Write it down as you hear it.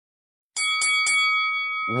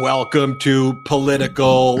Welcome to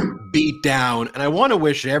Political Beatdown. And I want to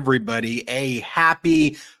wish everybody a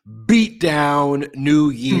happy beatdown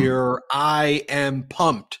new year. I am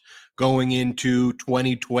pumped going into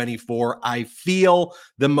 2024. I feel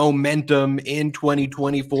the momentum in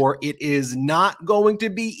 2024. It is not going to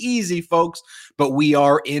be easy, folks, but we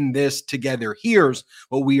are in this together. Here's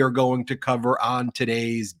what we are going to cover on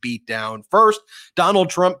today's beatdown. First, Donald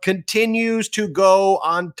Trump continues to go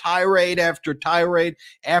on tirade after tirade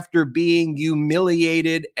after being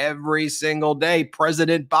humiliated every single day.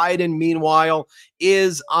 President Biden, meanwhile,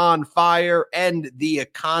 is on fire and the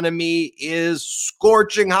economy is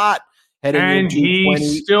scorching hot. And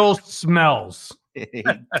he still smells. He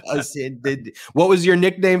does. What was your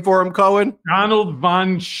nickname for him, Cohen? Donald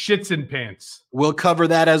Von Schitzenpants. We'll cover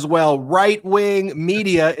that as well. Right-wing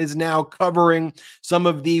media is now covering some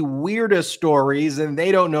of the weirdest stories, and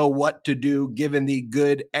they don't know what to do given the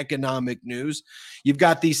good economic news. You've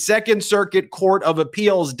got the Second Circuit Court of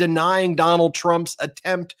Appeals denying Donald Trump's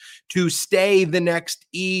attempt to stay the next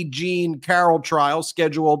E. Jean Carroll trial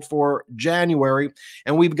scheduled for January.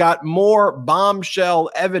 And we've got more bombshell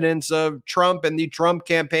evidence of Trump and the Trump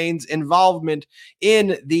campaign's involvement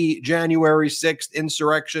in the January 6th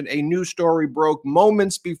insurrection. A new story broke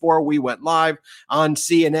moments before we went live on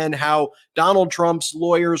CNN how Donald Trump's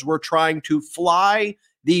lawyers were trying to fly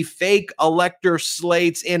the fake elector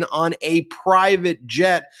slates in on a private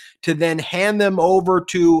jet to then hand them over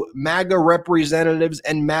to MAGA representatives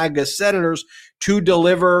and MAGA senators to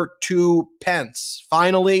deliver to Pence.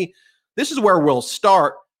 Finally, this is where we'll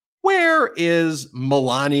start. Where is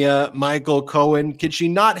Melania, Michael Cohen? Can she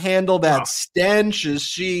not handle that stench? Is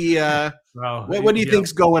she, what do you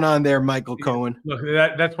think's going on there, Michael Cohen? Look,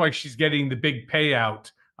 that's why she's getting the big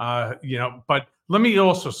payout, but let me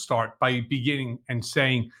also start by beginning and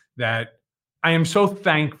saying that I am so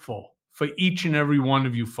thankful for each and every one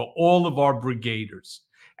of you, for all of our brigaders.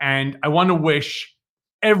 And I want to wish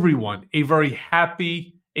everyone a very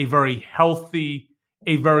happy, a very healthy,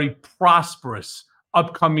 a very prosperous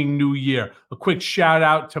upcoming new year. A quick shout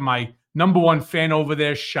out to my number one fan over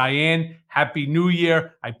there, Cheyenne. Happy New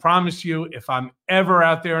Year. I promise you, if I'm ever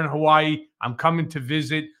out there in Hawaii, I'm coming to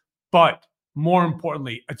visit. But more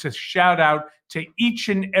importantly, it's a shout out to each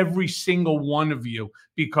and every single one of you,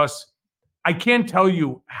 because I can't tell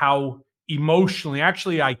you how emotionally,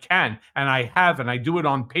 actually I can, and I have, and I do it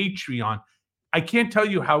on Patreon. I can't tell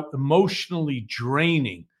you how emotionally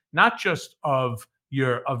draining, not just of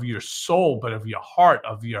your soul, but of your heart,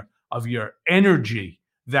 of your energy,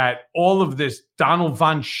 that all of this Donald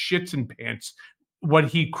Von Schitzenpants, what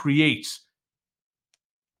he creates.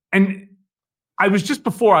 And I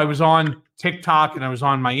was on TikTok and I was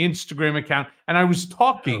on my Instagram account, and I was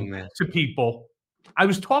talking to people. I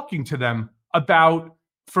was talking to them about,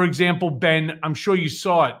 for example, Ben, I'm sure you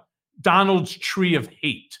saw it, Donald's Tree of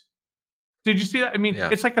Hate. Did you see that? I mean,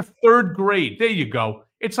 It's like a third grade. There you go.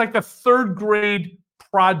 It's like a third grade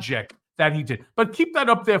project that he did. But keep that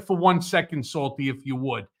up there for 1 second, Salty, if you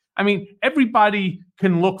would. I mean, everybody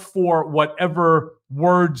can look for whatever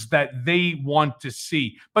words that they want to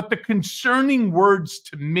see. But the concerning words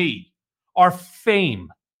to me are fame,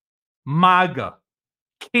 MAGA,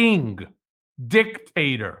 king,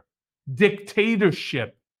 dictator,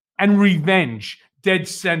 dictatorship, and revenge, dead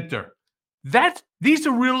center. These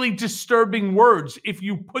are really disturbing words if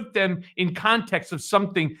you put them in context of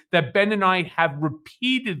something that Ben and I have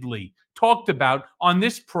repeatedly talked about on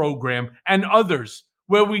this program and others,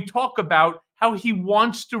 where we talk about how he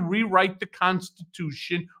wants to rewrite the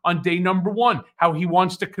Constitution on day number one, how he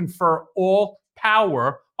wants to confer all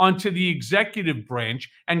power onto the executive branch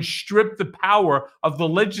and strip the power of the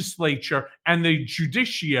legislature and the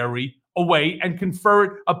judiciary away and confer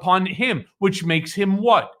it upon him, which makes him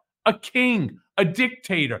what? A king, a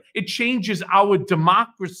dictator. It changes our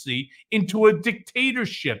democracy into a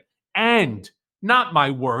dictatorship. And not my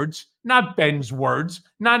words, not Ben's words,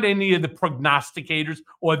 not any of the prognosticators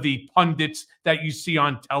or the pundits that you see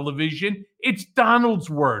on television. It's Donald's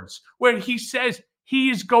words, where he says he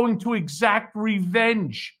is going to exact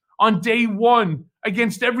revenge on day one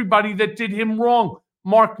against everybody that did him wrong.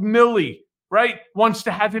 Mark Milley, right, wants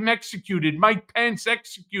to have him executed. Mike Pence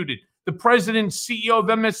executed. The president, CEO of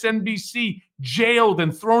MSNBC, jailed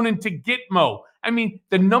and thrown into Gitmo. I mean,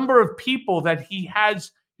 the number of people that he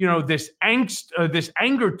has, this angst, this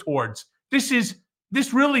anger towards. This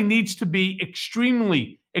really needs to be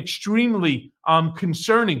extremely, extremely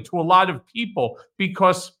concerning to a lot of people,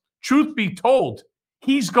 because truth be told,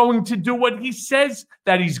 he's going to do what he says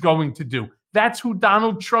that he's going to do. That's who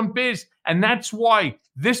Donald Trump is. And that's why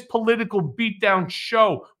This political beatdown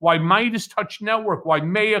show, why Midas Touch Network, why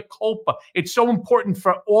Mea Culpa, it's so important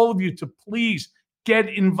for all of you to please get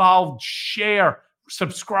involved, share,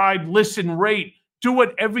 subscribe, listen, rate, do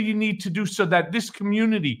whatever you need to do so that this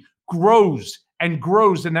community grows and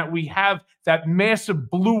grows and that we have that massive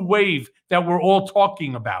blue wave that we're all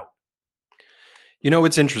talking about. You know,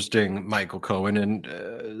 it's interesting, Michael Cohen,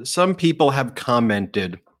 and some people have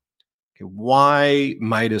commented, okay, why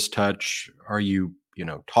Midas Touch are you,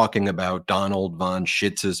 talking about Donald von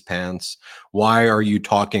Schitz's pants? Why are you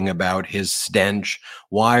talking about his stench?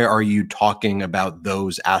 Why are you talking about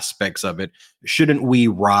those aspects of it? Shouldn't we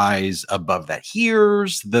rise above that?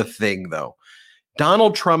 Here's the thing, though.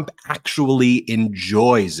 Donald Trump actually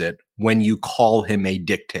enjoys it when you call him a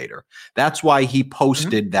dictator. That's why he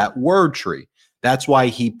posted that word tree. That's why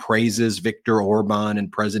he praises Viktor Orban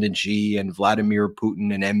and President Xi and Vladimir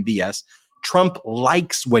Putin and MBS. Trump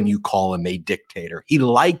likes when you call him a dictator. He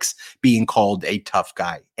likes being called a tough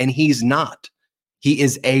guy, and he's not. He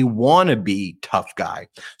is a wannabe tough guy.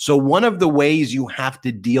 So one of the ways you have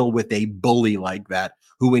to deal with a bully like that,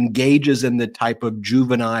 who engages in the type of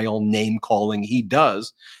juvenile name calling he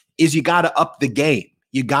does, is you got to up the game.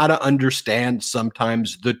 You got to understand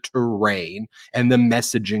sometimes the terrain and the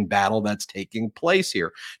messaging battle that's taking place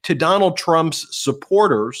here. To Donald Trump's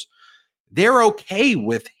supporters, they're okay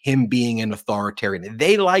with him being an authoritarian.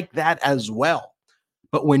 They like that as well.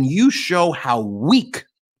 But when you show how weak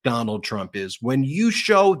Donald Trump is, when you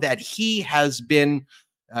show that he has been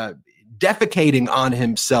defecating on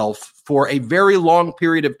himself for a very long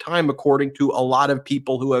period of time, according to a lot of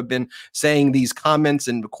people who have been saying these comments,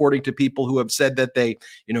 and according to people who have said that they,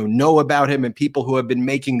 know about him, and people who have been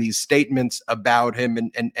making these statements about him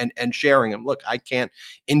and sharing them. Look, I can't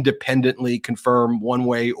independently confirm one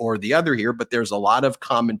way or the other here, but there's a lot of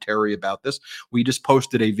commentary about this. We just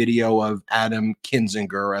posted a video of Adam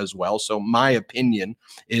Kinzinger as well. So my opinion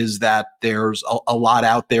is that there's a lot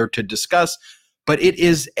out there to discuss. But it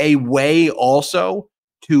is a way also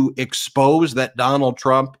to expose that Donald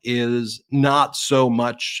Trump is not so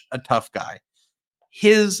much a tough guy.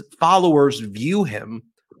 His followers view him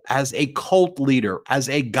as a cult leader, as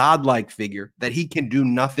a godlike figure, that he can do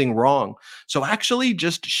nothing wrong. So actually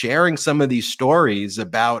just sharing some of these stories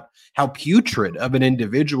about how putrid of an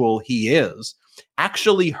individual he is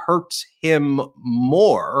actually hurts him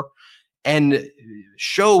more and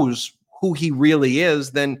shows who he really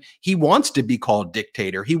is. Then he wants to be called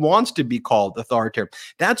dictator. He wants to be called authoritarian.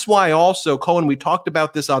 That's why also, Cohen, we talked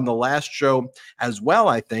about this on the last show as well,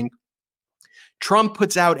 I think. Trump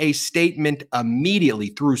puts out a statement immediately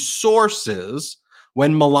through sources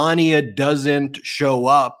when Melania doesn't show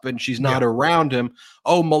up and she's not around him.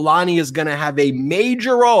 Oh, Melania is going to have a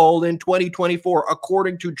major role in 2024,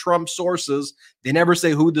 according to Trump sources. They never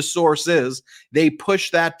say who the source is. They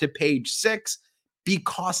push that to page 6.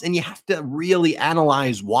 Because, and you have to really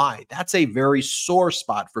analyze why. That's a very sore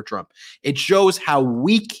spot for Trump. It shows how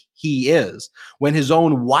weak he is when his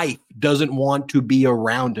own wife doesn't want to be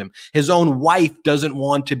around him. His own wife doesn't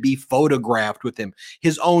want to be photographed with him.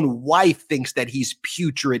 His own wife thinks that he's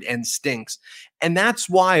putrid and stinks. And that's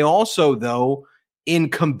why also, though, in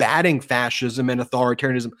combating fascism and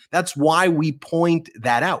authoritarianism, that's why we point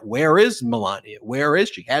that out. Where is Melania? Where is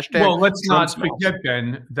she? Hashtag well, let's Trump not smells. forget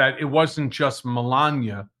then that it wasn't just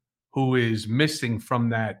Melania who is missing from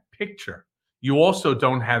that picture. You also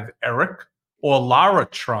don't have Eric or Lara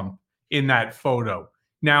Trump in that photo.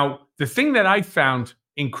 Now, the thing that I found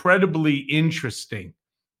incredibly interesting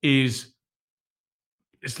is,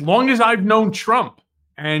 as long as I've known Trump,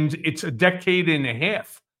 and it's a decade and a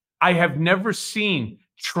half, I have never seen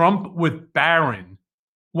Trump with Barron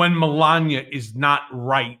when Melania is not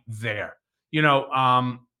right there. It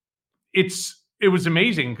was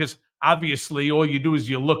amazing because obviously all you do is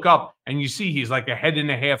you look up and you see he's like a head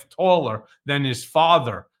and a half taller than his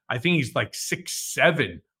father. I think he's like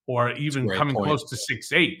 6'7" or even coming close to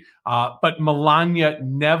 6'8". But Melania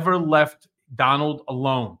never left Donald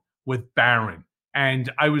alone with Barron.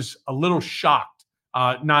 And I was a little shocked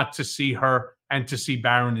not to see her and to see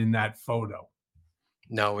Barron in that photo.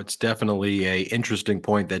 No, it's definitely a interesting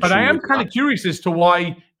point that. But I am kind of curious as to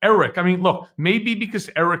why Eric. I mean, look, maybe because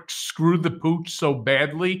Eric screwed the pooch so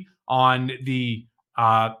badly on the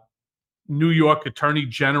New York Attorney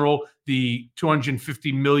General, the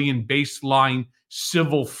 $250 million baseline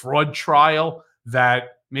civil fraud trial,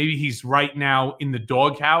 that maybe he's right now in the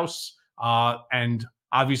doghouse. And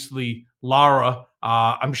obviously, Lara,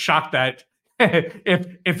 I'm shocked that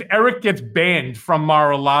if Eric gets banned from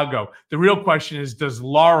Mar-a-Lago, the real question is, does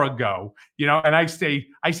Lara go? And I say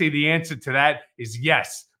the answer to that is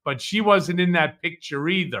yes. But she wasn't in that picture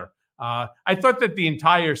either. I thought that the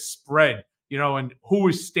entire spread, and who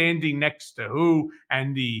is standing next to who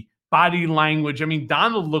and the body language. I mean,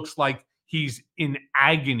 Donald looks like he's in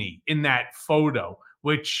agony in that photo,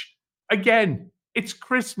 which, again, it's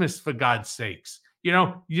Christmas, for God's sakes.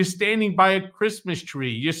 You're standing by a Christmas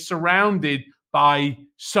tree. You're surrounded by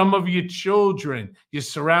some of your children. You're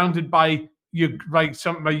surrounded by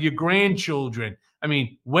some of your grandchildren. I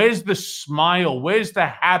mean, where's the smile? Where's the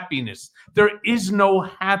happiness? There is no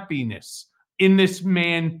happiness in this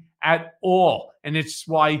man at all. And it's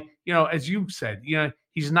why, as you said,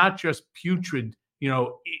 he's not just putrid,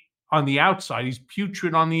 on the outside, he's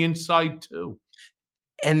putrid on the inside too.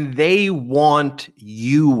 And they want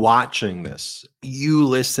you watching this, you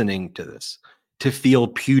listening to this, to feel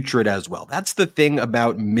putrid as well. That's the thing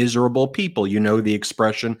about miserable people. You know the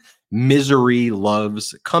expression, misery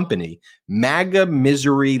loves company. MAGA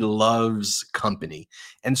misery loves company.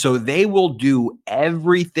 And so they will do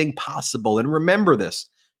everything possible. And remember this,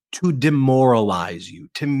 to demoralize you,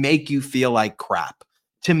 to make you feel like crap,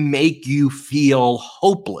 to make you feel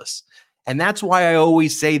hopeless. And that's why I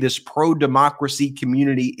always say this pro-democracy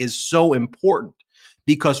community is so important,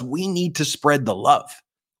 because we need to spread the love.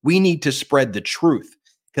 We need to spread the truth,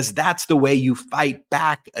 because that's the way you fight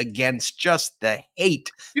back against just the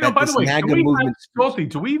hate. By the way,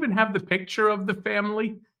 do we even have the picture of the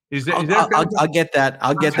family? I'll get that.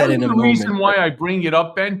 I'll get that in a moment. The reason why I bring it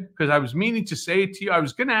up, Ben, because I was meaning to say it to you. I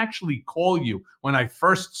was going to actually call you when I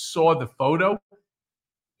first saw the photo.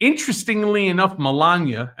 Interestingly enough,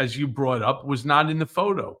 Melania, as you brought up, was not in the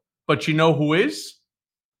photo. But you know who is?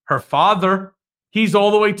 Her father. He's all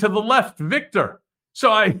the way to the left, Victor.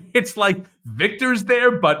 So it's like Victor's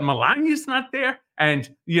there, but Melania's not there. And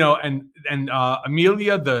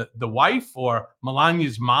Amelia, the wife, or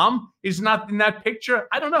Melania's mom, is not in that picture.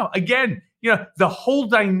 I don't know. Again, the whole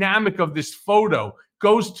dynamic of this photo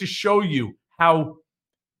goes to show you how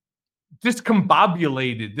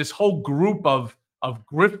discombobulated this whole group of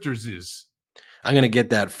grifters is. I'm going to get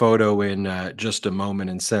that photo in just a moment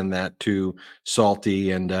and send that to Salty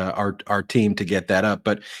and our team to get that up.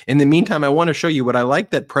 But in the meantime, I want to show you what I like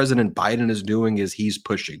that President Biden is doing is he's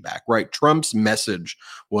pushing back, right? Trump's message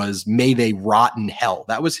was, may they rot in hell.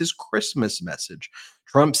 That was his Christmas message.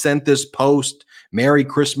 Trump sent this post, Merry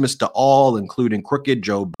Christmas to all, including crooked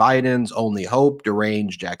Joe Biden's only hope,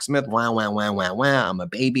 deranged Jack Smith, wah, wah, wah, wah, wah, I'm a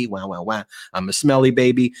baby, wah, wah, wah, I'm a smelly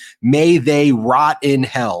baby. May they rot in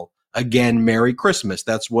hell. Again, Merry Christmas.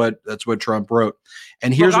 That's what Trump wrote.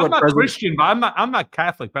 And here's I'm not Christian, but I'm not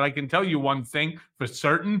Catholic, but I can tell you one thing for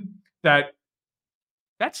certain,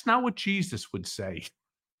 that's not what Jesus would say.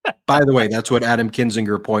 By the way, that's what Adam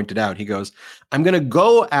Kinzinger pointed out. He goes, I'm going to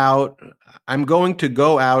go out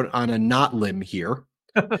on a not limb here.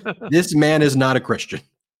 This man is not a Christian.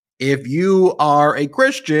 If you are a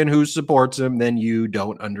Christian who supports him, then you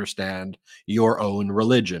don't understand your own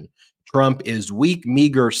religion. Trump is weak,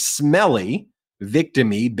 meager, smelly,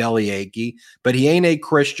 victim-y, bellyachy, but he ain't a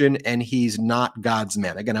Christian and he's not God's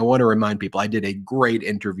man. Again, I want to remind people, I did a great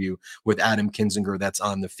interview with Adam Kinzinger that's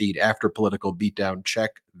on the feed after Political Beatdown.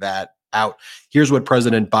 Check that out. Here's what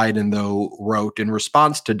President Biden, though, wrote in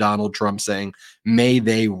response to Donald Trump saying, may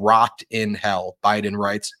they rot in hell. Biden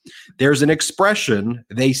writes, there's an expression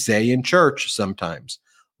they say in church sometimes.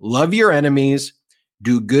 Love your enemies,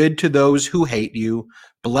 do good to those who hate you,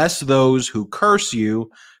 bless those who curse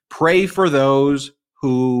you, pray for those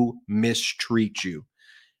who mistreat you.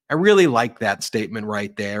 I really like that statement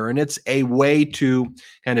right there. And it's a way to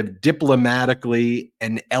kind of diplomatically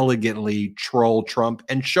and elegantly troll Trump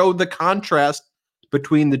and show the contrast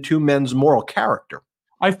between the two men's moral character.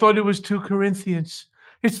 I thought it was 2 Corinthians.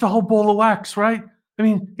 It's the whole ball of wax, right? I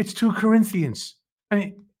mean, it's 2 Corinthians. I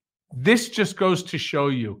mean, this just goes to show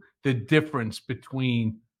you the difference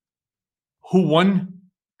between who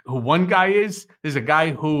one guy is. There's a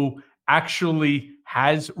guy who actually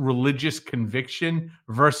has religious conviction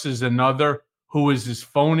versus another who is as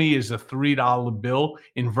phony as a $3 bill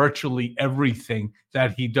in virtually everything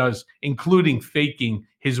that he does, including faking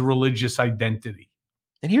his religious identity.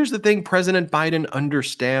 And here's the thing, President Biden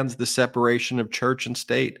understands the separation of church and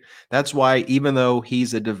state. That's why, even though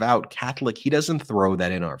he's a devout Catholic, he doesn't throw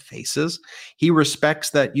that in our faces. He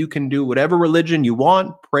respects that you can do whatever religion you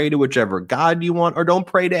want, pray to whichever God you want, or don't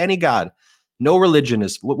pray to any God. No religion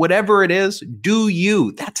is, whatever it is, do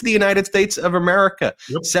you. That's the United States of America.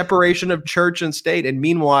 Yep. Separation of church and state. And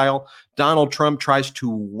meanwhile, Donald Trump tries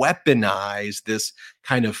to weaponize this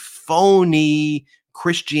kind of phony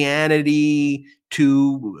Christianity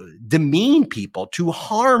to demean people, to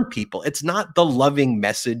harm people. It's not the loving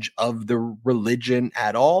message of the religion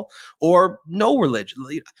at all, or no religion.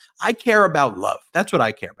 I care about love. That's what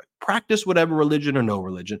I care about. Practice whatever religion or no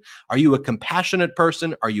religion. Are you a compassionate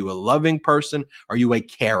person? Are you a loving person? Are you a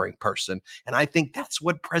caring person? And I think that's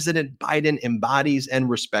what President Biden embodies and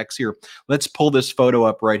respects here. Let's pull this photo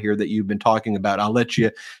up right here that you've been talking about. I'll let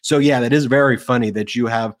you. So yeah, that is very funny that you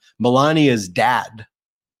have Melania's dad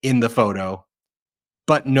in the photo,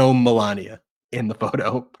 but no Melania in the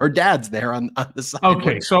photo. Her dad's there on the side.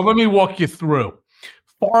 Okay, so let me walk you through.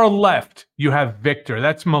 Far left, you have Victor.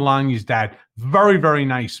 That's Melania's dad. Very, very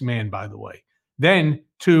nice man, by the way. Then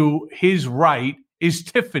to his right is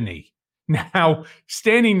Tiffany. Now,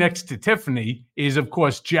 standing next to Tiffany is, of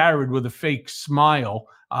course, Jared with a fake smile.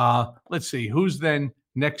 Let's see, who's then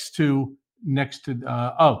next to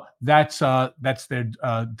oh, that's their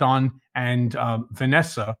Don and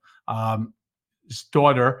Vanessa. His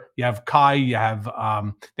daughter. You have Kai. You have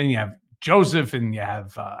then you have Joseph, and you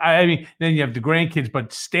have then you have the grandkids.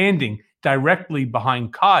 But standing directly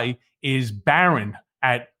behind Kai is Baron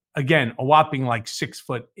at, again, a whopping like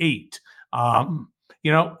 6'8".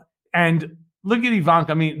 And look at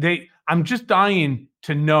Ivanka. I mean, I'm just dying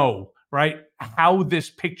to know, right, how this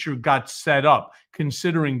picture got set up,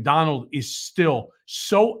 considering Donald is still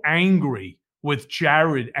so angry with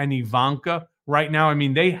Jared and Ivanka right now. I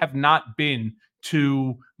mean, they have not been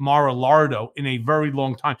to Mar-a-Lardo in a very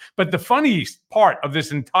long time. But the funniest part of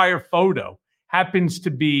this entire photo happens to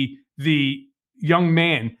be the young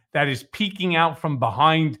man that is peeking out from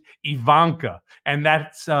behind Ivanka, and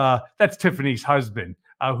that's Tiffany's husband,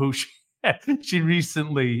 who she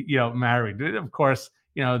recently married. Of course,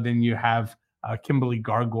 then you have Kimberly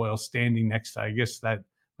Gargoyle standing next to, I guess that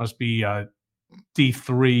must be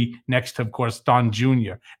D3, next to, of course, Don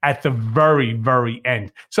Jr. at the very, very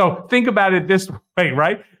end. So think about it this way,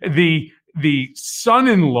 right? The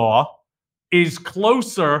son-in-law is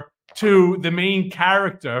closer to the main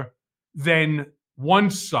character than one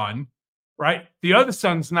son, right? The other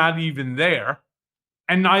son's not even there,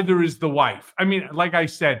 and neither is the wife. I mean, like I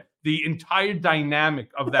said, the entire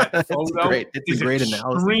dynamic of that photo is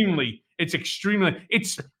extremely.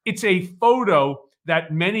 It's a photo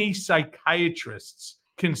that many psychiatrists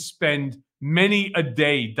can spend many a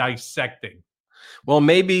day dissecting. Well,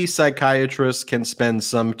 maybe psychiatrists can spend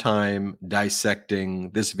some time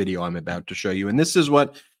dissecting this video I'm about to show you. And this is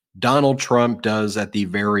what Donald Trump does at the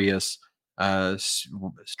various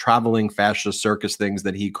traveling fascist circus things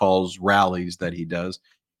that he calls rallies that he does.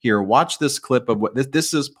 Here, watch this clip of what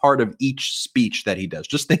this is part of each speech that he does.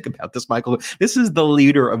 Just think about this, Michael. This is the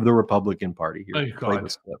leader of the Republican Party here. Play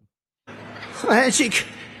this clip. Magic,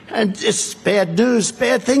 and it's bad news.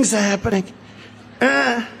 Bad things are happening.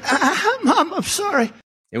 I'm sorry.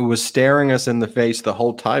 It was staring us in the face the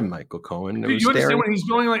whole time, Michael Cohen. You understand when he's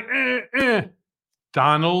going like,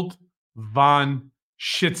 Donald von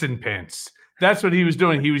Schitzenpants. That's what he was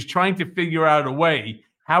doing. He was trying to figure out a way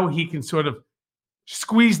how he can sort of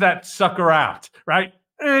squeeze that sucker out, right?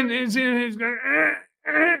 And it's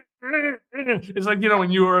like,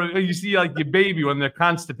 when you see like your baby when they're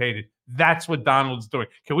constipated. That's what Donald's doing.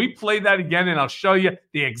 Can we play that again? And I'll show you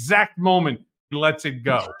the exact moment he lets it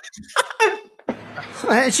go.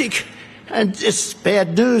 Magic, and it's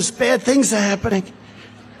bad news. Bad things are happening.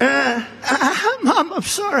 I'm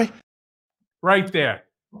sorry. Right there.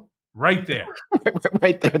 Right there.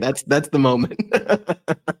 Right there. That's the moment.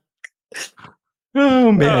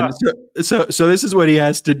 Oh man! So this is what he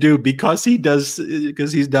has to do because he's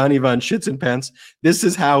Donnie von Schitzenpants. This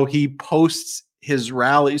is how he posts his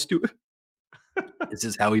rallies to. This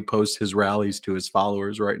is how he posts his rallies to his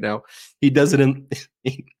followers right now. He does it in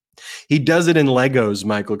Legos,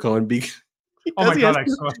 Michael Cohen. Oh my God, I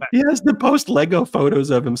saw that. He has to post Lego photos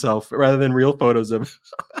of himself rather than real photos of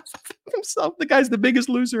himself. The guy's the biggest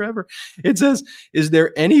loser ever. It says, "Is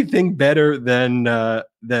there anything better than a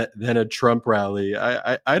Trump rally?"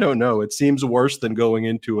 I don't know. It seems worse than going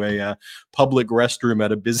into a public restroom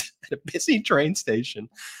at a busy train station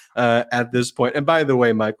at this point. And by the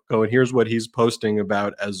way, Michael Cohen, here's what he's posting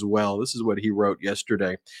about as well. This is what he wrote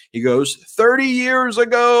yesterday. He goes, 30 years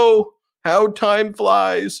ago. How time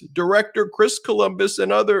flies. Director Chris Columbus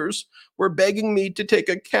and others were begging me to take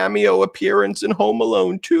a cameo appearance in Home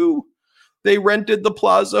Alone 2. They rented the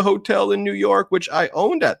Plaza Hotel in New York, which I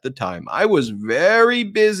owned at the time. I was very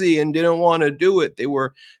busy and didn't want to do it. They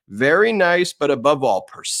were very nice, but above all,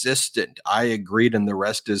 persistent. I agreed, and the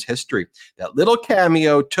rest is history. That little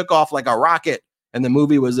cameo took off like a rocket. And the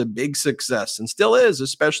movie was a big success and still is,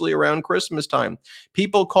 especially around Christmas time.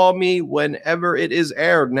 People call me whenever it is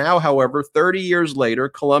aired. Now, however, 30 years later,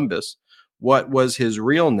 Columbus what was his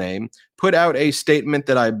real name, put out a statement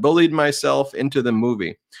that I bullied myself into the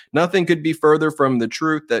movie. Nothing could be further from the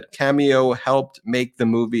truth that Cameo helped make the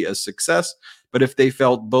movie a success. But if they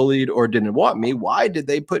felt bullied or didn't want me, why did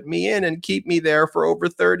they put me in and keep me there for over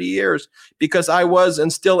 30 years? Because I was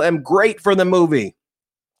and still am great for the movie.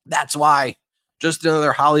 That's why. Just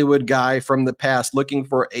another Hollywood guy from the past looking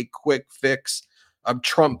for a quick fix of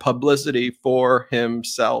Trump publicity for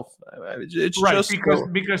himself. It's Right, just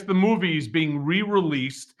because the movie is being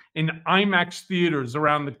re-released in IMAX theaters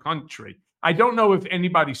around the country. I don't know if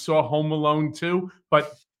anybody saw Home Alone 2,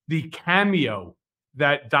 but the cameo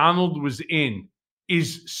that Donald was in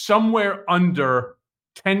is somewhere under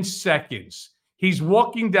 10 seconds. He's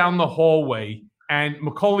walking down the hallway and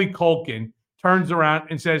Macaulay Culkin turns around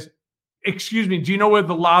and says, "Excuse me, do you know where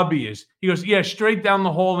the lobby is?" He goes, "Yeah, straight down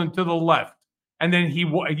the hall and to the left." And then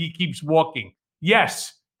he keeps walking.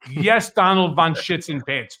 Yes, Donald von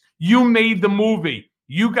Schitzenpants. You made the movie.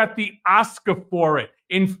 You got the Oscar for it.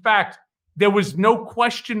 In fact, there was no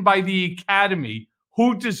question by the Academy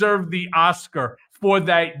who deserved the Oscar for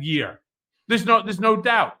that year. There's no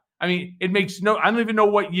doubt. I mean, I don't even know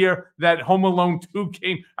what year that Home Alone 2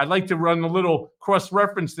 came. I'd like to run a little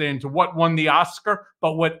cross-reference there into what won the Oscar,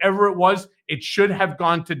 but whatever it was, it should have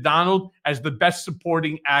gone to Donald as the best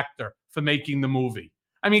supporting actor for making the movie.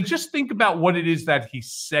 I mean, just think about what it is that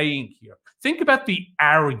he's saying here. Think about the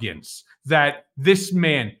arrogance that this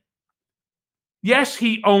man, yes,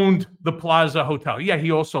 he owned the Plaza Hotel. Yeah,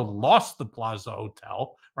 he also lost the Plaza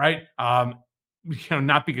Hotel, right?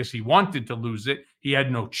 Not because he wanted to lose it. He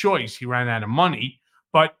had no choice. He ran out of money.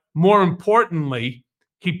 But more importantly,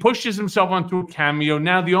 he pushes himself onto a cameo.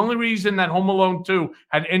 Now, the only reason that Home Alone 2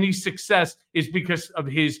 had any success is because of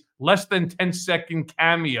his less than 10-second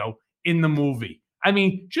cameo in the movie. I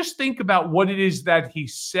mean, just think about what it is that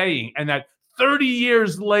he's saying, and that 30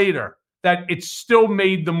 years later, that it still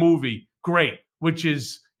made the movie great, which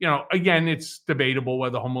is, again, it's debatable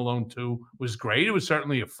whether Home Alone 2 was great. It was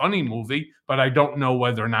certainly a funny movie, but I don't know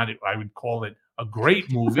whether or not I would call it a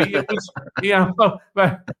great movie. It was,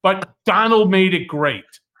 but Donald made it great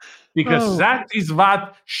because that is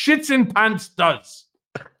what Schitzenpants does.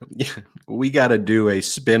 We got to do a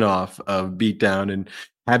spin-off of Beatdown and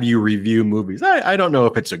have you review movies. I don't know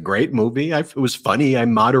if it's a great movie. It was funny. I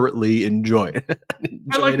moderately enjoyed it.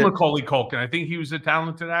 I like Macaulay Culkin. I think he was a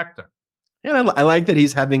talented actor. And I like that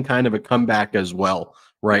he's having kind of a comeback as well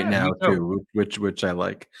now too, which I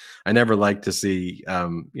like. I never like to see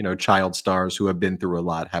child stars who have been through a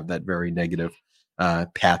lot have that very negative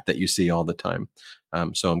path that you see all the time.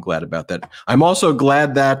 So I'm glad about that. I'm also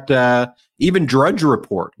glad that even Drudge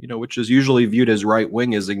Report, which is usually viewed as right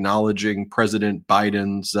wing, is acknowledging President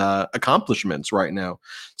Biden's accomplishments right now.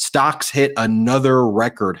 Stocks hit another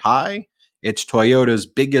record high. It's Toyota's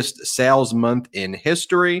biggest sales month in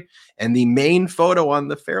history. And the main photo on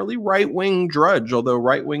the fairly right-wing Drudge, although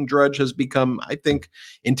right-wing Drudge has become, I think,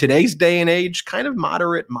 in today's day and age, kind of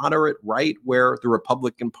moderate right, where the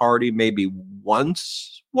Republican Party maybe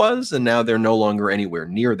once was, and now they're no longer anywhere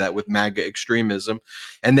near that with MAGA extremism.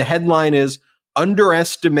 And the headline is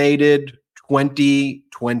Underestimated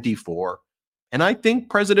 2024. And I think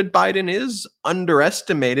President Biden is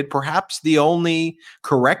underestimated. Perhaps the only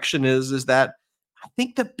correction is that I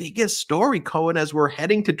think the biggest story, Cohen, as we're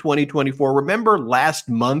heading to 2024, remember last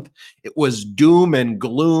month, it was doom and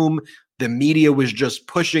gloom. The media was just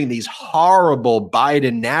pushing these horrible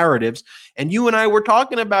Biden narratives. And you and I were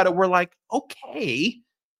talking about it. We're like, okay,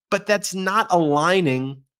 but that's not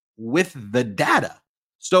aligning with the data.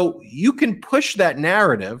 So you can push that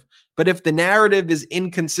narrative, but if the narrative is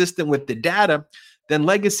inconsistent with the data, then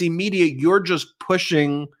legacy media, you're just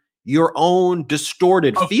pushing your own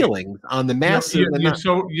distorted feelings on the masses.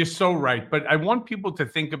 You're so right. But I want people to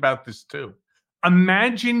think about this too.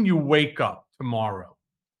 Imagine you wake up tomorrow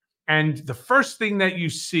and the first thing that you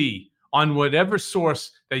see on whatever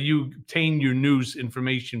source that you obtain your news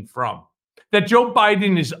information from, that Joe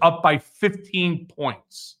Biden is up by 15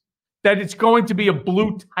 points, that it's going to be a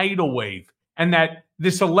blue tidal wave, and that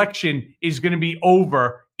this election is going to be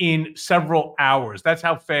over in several hours. That's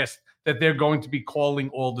how fast that they're going to be calling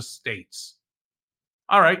all the states.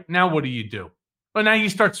 All right, now what do? Well, now you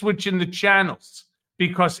start switching the channels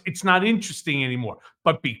because it's not interesting anymore.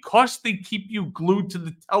 But because they keep you glued to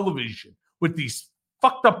the television with these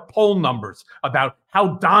fucked up poll numbers about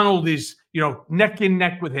how Donald is, neck and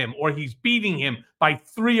neck with him, or he's beating him by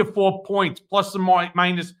 3 or 4 points, plus or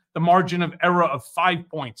minus the margin of error of 5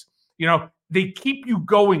 points. They keep you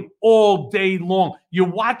going all day long. You're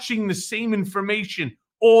watching the same information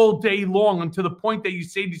all day long, and to the point that you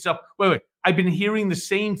say to yourself, wait, I've been hearing the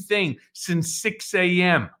same thing since 6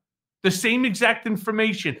 a.m. the same exact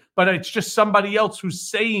information, but it's just somebody else who's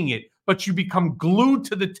saying it. But you become glued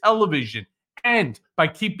to the television. And by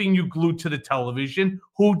keeping you glued to the television,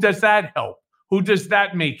 who does that help? Who does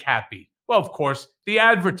that make happy? Well, of course, the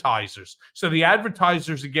advertisers. So the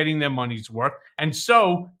advertisers are getting their money's worth. And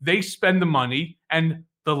so they spend the money, and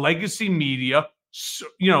the legacy media,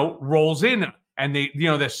 rolls in, and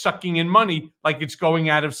they're sucking in money like it's going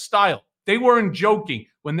out of style. They weren't joking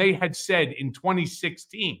when they had said in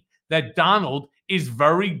 2016 that Donald is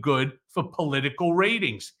very good for political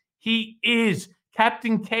ratings. He is.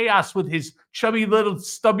 Captain Chaos with his chubby little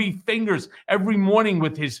stubby fingers every morning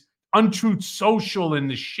with his untruth social and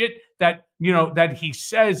the shit that he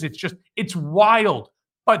says. It's wild.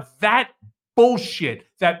 But that bullshit,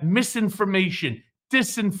 that misinformation,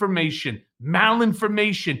 disinformation,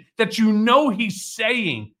 malinformation that he's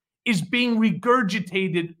saying is being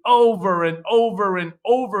regurgitated over and over and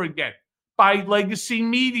over again by legacy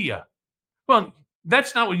media. Well,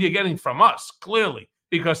 that's not what you're getting from us, clearly,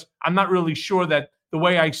 because I'm not really sure that the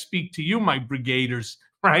way I speak to you, my brigaders,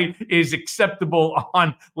 right, is acceptable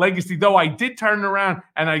on legacy. Though I did turn around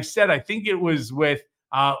and I said, I think it was with,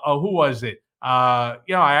 who was it? I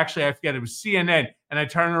forget, it was CNN. And I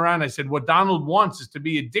turned around and I said, what Donald wants is to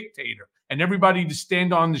be a dictator and everybody to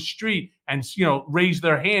stand on the street and, raise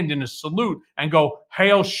their hand in a salute and go,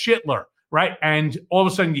 Hail Shitler, right? And all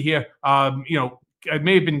of a sudden you hear, it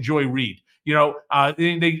may have been Joy Reid.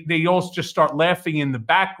 They all just start laughing in the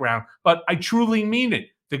background, but I truly mean it.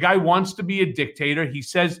 The guy wants to be a dictator. He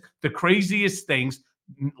says the craziest things.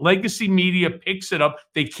 Legacy media picks it up.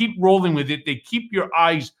 They keep rolling with it. They keep your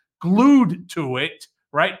eyes glued to it,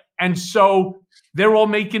 right? And so they're all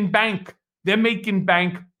making bank. They're making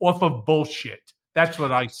bank off of bullshit. That's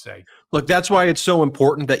what I say. Look, that's why it's so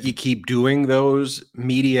important that you keep doing those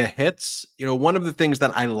media hits. One of the things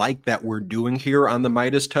that I like that we're doing here on the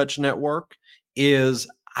Midas Touch Network is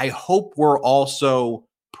I hope we're also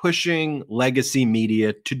pushing legacy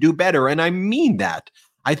media to do better. And I mean that.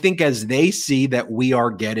 I think as they see that we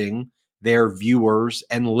are getting their viewers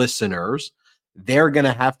and listeners, they're going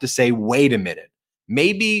to have to say, wait a minute.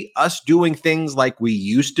 Maybe us doing things like we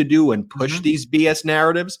used to do and push these BS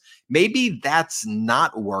narratives, maybe that's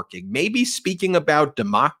not working. Maybe speaking about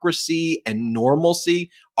democracy and normalcy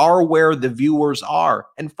are where the viewers are.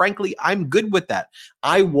 And frankly, I'm good with that.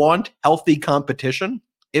 I want healthy competition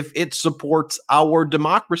if it supports our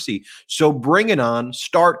democracy. So bring it on,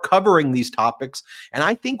 start covering these topics. And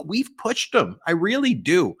I think we've pushed them. I really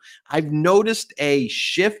do. I've noticed a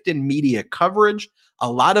shift in media coverage.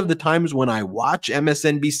 A lot of the times when I watch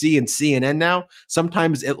MSNBC and CNN now,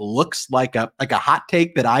 sometimes it looks like a hot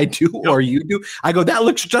take that I do or you do. I go, that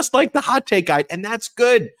looks just like the hot take guide, and that's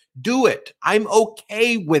good. Do it. I'm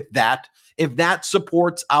okay with that if that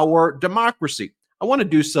supports our democracy. I want to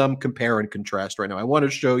do some compare and contrast right now. I want to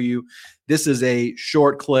show you, this is a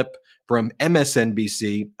short clip from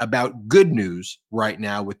MSNBC about good news right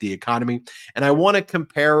now with the economy. And I want to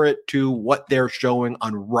compare it to what they're showing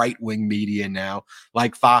on right-wing media now,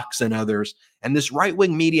 like Fox and others. And this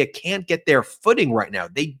right-wing media can't get their footing right now.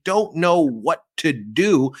 They don't know what to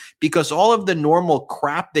do because all of the normal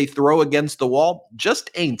crap they throw against the wall just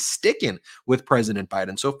ain't sticking with President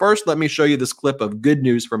Biden. So first, let me show you this clip of good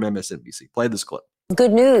news from MSNBC. Play this clip.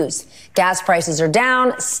 Good news. Gas prices are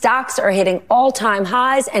down, stocks are hitting all-time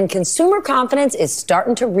highs, and consumer confidence is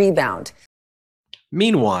starting to rebound.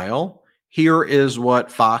 Meanwhile, here is what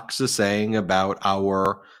Fox is saying about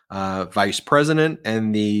our vice president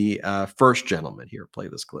and the first gentleman. Here, play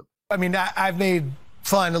this clip. I mean, I've made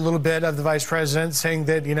fun a little bit of the vice president, saying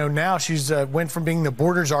that, now she's went from being the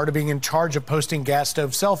border czar to being in charge of posting gas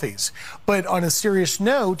stove selfies. But on a serious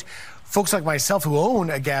note, folks like myself who own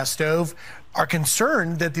a gas stove are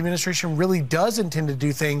concerned that the administration really does intend to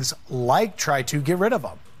do things like try to get rid of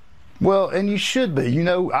them. Well, and you should be.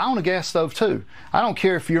 I own a gas stove too. I don't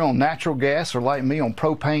care if you're on natural gas or like me on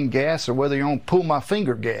propane gas or whether you're on pull my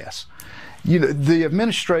finger gas. The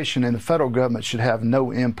administration and the federal government should have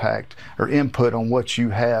no impact or input on what you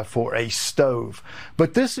have for a stove.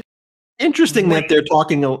 But this is interesting that they're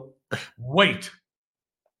talking. Wait.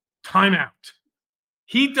 Time out.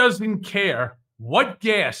 He doesn't care what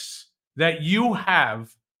gas that you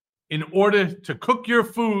have in order to cook your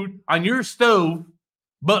food on your stove.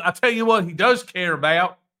 But I'll tell you what he does care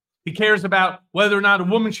about. He cares about whether or not a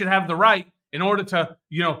woman should have the right in order to,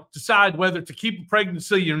 decide whether to keep a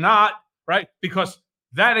pregnancy or not, right? Because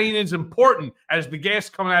that ain't as important as the gas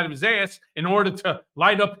coming out of his ass in order to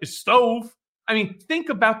light up his stove. I mean, think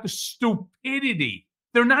about the stupidity.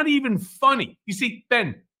 They're not even funny. You see,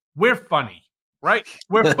 Ben, we're funny, right?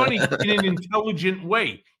 We're funny in an intelligent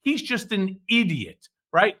way. He's just an idiot,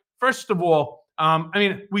 right? first of all, I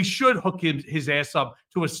mean, we should hook his ass up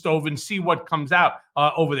to a stove and see what comes out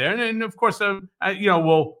over there. And of course,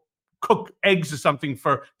 we'll cook eggs or something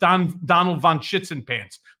for Donald von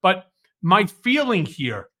Schitzenpants. But my feeling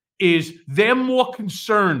here is they're more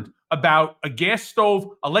concerned about a gas stove,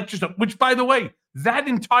 electric stove, which, by the way, that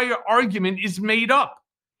entire argument is made up.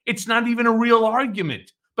 It's not even a real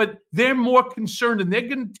argument. But they're more concerned, and they're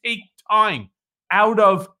going to take time out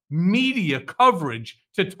of media coverage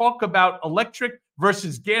to talk about electric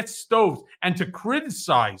versus gas stoves and to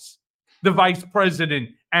criticize the vice president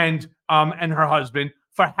and her husband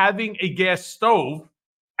for having a gas stove,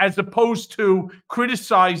 as opposed to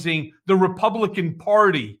criticizing the Republican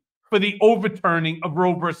Party for the overturning of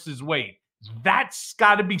Roe versus Wade. That's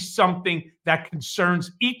got to be something that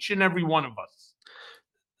concerns each and every one of us.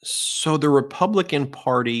 So the Republican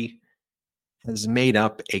Party has made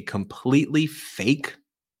up a completely fake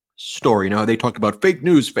story. Now, they talk about fake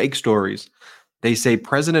news, fake stories. They say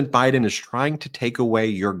President Biden is trying to take away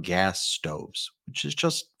your gas stoves, which is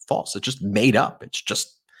just false. It's just made up. It's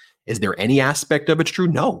just, is there any aspect of it true?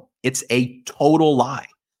 No, it's a total lie.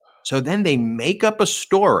 So then they make up a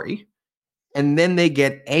story, and then they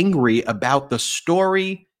get angry about the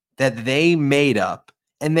story that they made up,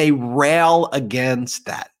 and they rail against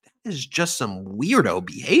that. That is just some weirdo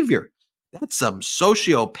behavior. That's some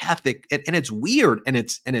sociopathic, and it's weird, and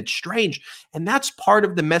it's strange. And that's part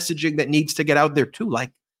of the messaging that needs to get out there too.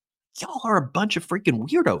 Like, y'all are a bunch of freaking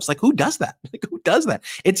weirdos. Like, who does that? Like, who does that?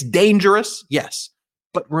 It's dangerous, yes.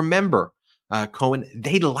 But remember, Cohen,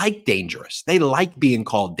 they like dangerous. They like being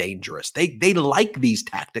called dangerous. They like these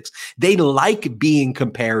tactics. They like being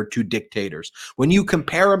compared to dictators. When you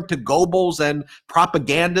compare them to Goebbels and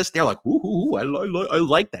propagandists, they're like, ooh, I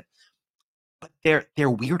like that. But they're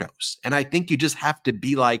weirdos. And I think you just have to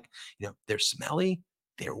be like, they're smelly,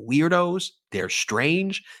 they're weirdos, they're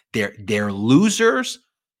strange, they're losers.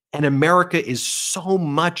 And America is so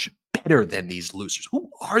much better than these losers. Who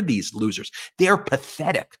are these losers? They're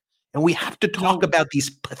pathetic. And we have to talk about these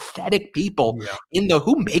pathetic people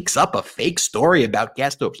who makes up a fake story about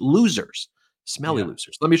gas stoves. Losers. Smelly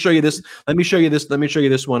losers. Let me show you this. Let me show you this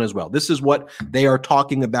one as well. This is what they are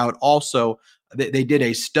talking about also. They did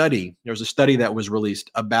a study. There was a study that was released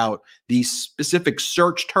about these specific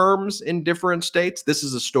search terms in different states. This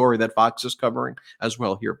is a story that Fox is covering as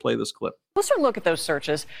well. Here, play this clip. A closer look at those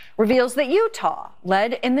searches reveals that Utah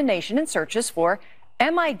led in the nation in searches for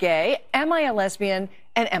Am I gay, am I a lesbian,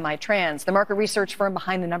 and am I trans? The market research firm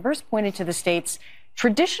behind the numbers pointed to the state's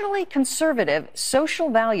traditionally conservative social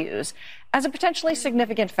values as a potentially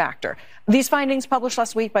significant factor. These findings published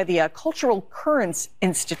last week by the Cultural Currents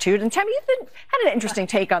Institute. And Tammy, you've had an interesting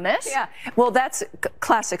take on this. Yeah, well, that's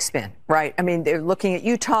classic spin, right? I mean, they're looking at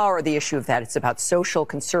Utah or the issue of that. It's about social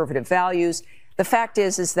conservative values. The fact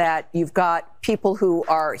is that you've got people who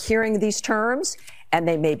are hearing these terms and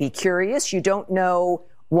they may be curious. You don't know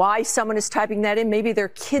why someone is typing that in. Maybe their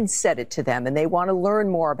kids said it to them and they want to learn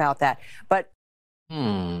more about that. But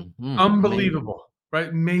unbelievable,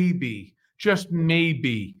 right? Maybe, just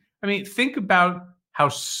maybe. I mean, think about how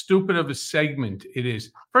stupid of a segment it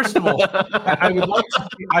is. First of all, I would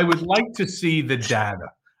like to see the data.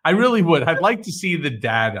 I really would. I'd like to see the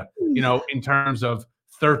data, in terms of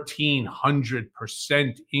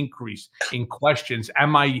 1,300% increase in questions.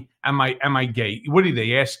 Am I gay? What are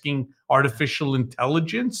they asking artificial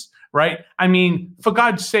intelligence? Right? I mean, for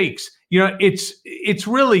God's sakes, it's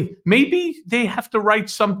really, maybe they have to write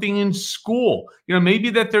something in school. Maybe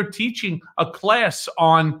that they're teaching a class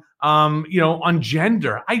on, on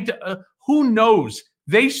gender. Who knows?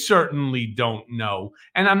 They certainly don't know.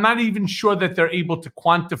 And I'm not even sure that they're able to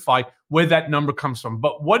quantify where that number comes from.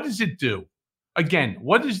 But what does it do? Again,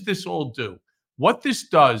 what does this all do? What this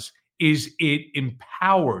does is it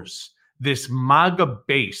empowers this MAGA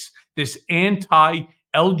base, this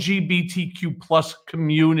anti-LGBTQ plus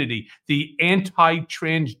community, the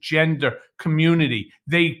anti-transgender community.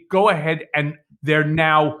 They go ahead and they're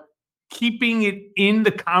now keeping it in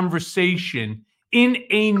the conversation in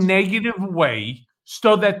a negative way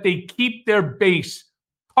so that they keep their base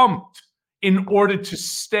pumped in order to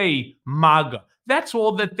stay MAGA. That's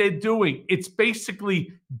all that they're doing. It's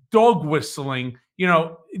basically dog whistling.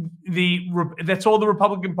 That's all the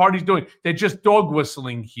Republican Party's doing. They're just dog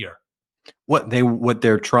whistling here. What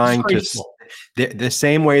they're trying to, the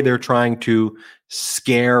same way they're trying to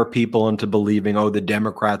scare people into believing, oh, the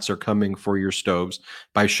Democrats are coming for your stoves.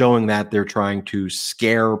 By showing that, they're trying to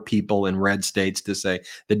scare people in red states to say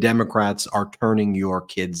the Democrats are turning your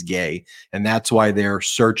kids gay. And that's why they're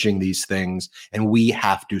searching these things. And we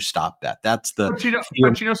have to stop that. That's the But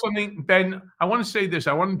you know something, Ben, I want to say this.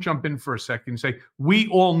 I want to jump in for a second and say we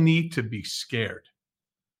all need to be scared.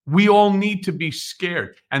 We all need to be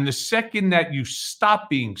scared. And the second that you stop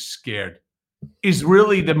being scared is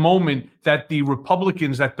really the moment that the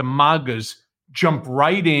Republicans, that the MAGAs jump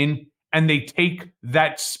right in and they take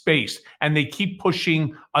that space and they keep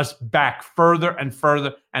pushing us back further and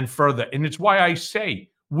further and further. And it's why I say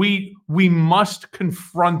we must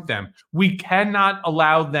confront them. We cannot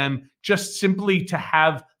allow them just simply to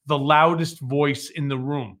have the loudest voice in the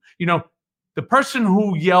room. You know, the person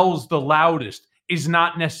who yells the loudest is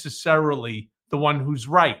not necessarily the one who's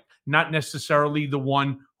right, not necessarily the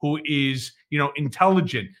one who is,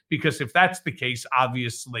 intelligent. Because if that's the case,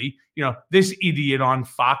 obviously, this idiot on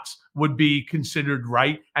Fox would be considered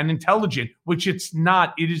right and intelligent, which it's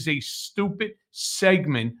not. It is a stupid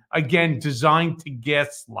segment, again, designed to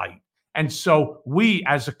gaslight. And so we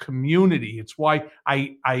as a community, it's why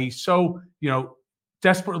I so,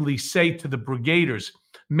 desperately say to the brigaders,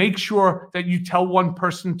 make sure that you tell one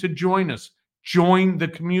person to join us. Join the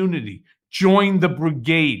community, join the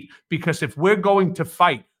brigade, because if we're going to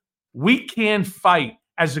fight, we can fight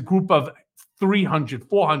as a group of 300,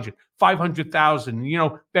 400,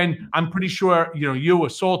 500,000. Ben, I'm pretty sure, you,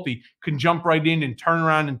 Salty, can jump right in and turn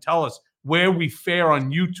around and tell us where we fare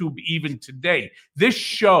on YouTube even today. This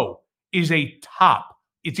show is a top.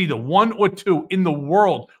 It's either 1 or 2 in the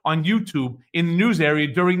world on YouTube in the news area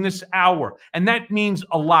during this hour. And that means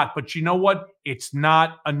a lot. But you know what? It's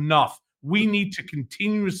not enough. We need to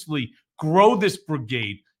continuously grow this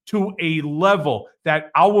brigade to a level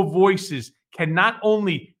that our voices can not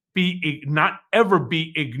only not ever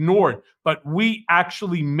be ignored, but we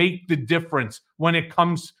actually make the difference when it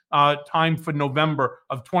comes time for November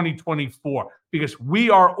of 2024, because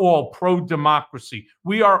we are all pro-democracy.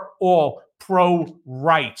 We are all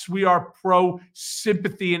pro-rights. We are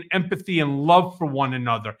pro-sympathy and empathy and love for one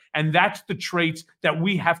another. And that's the traits that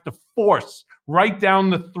we have to force right down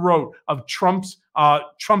the throat of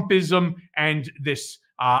Trumpism and this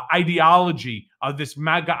ideology, this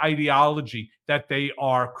MAGA ideology that they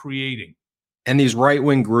are creating. And these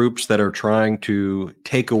right-wing groups that are trying to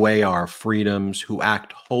take away our freedoms, who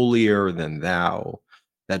act holier than thou,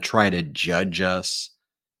 that try to judge us,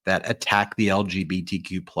 that attack the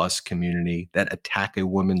LGBTQ plus community, that attack a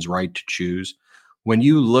woman's right to choose. When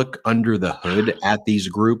you look under the hood at these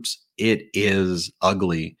groups, it is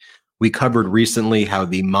ugly. We covered recently how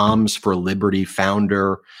the Moms for Liberty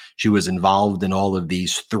founder, she was involved in all of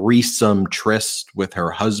these threesome trysts with her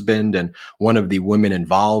husband, and one of the women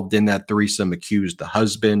involved in that threesome accused the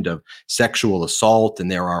husband of sexual assault, and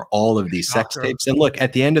there are all of these sex tapes. And look,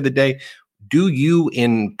 at the end of the day, do you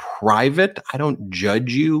in private? I don't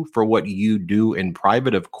judge you for what you do in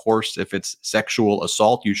private. Of course, if it's sexual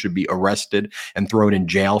assault, you should be arrested and thrown in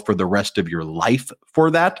jail for the rest of your life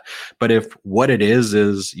for that. But if what it is,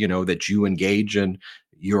 that you engage in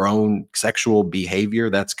your own sexual behavior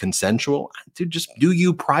that's consensual, to just do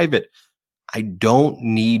you private. I don't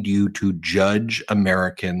need you to judge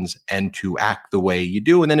Americans and to act the way you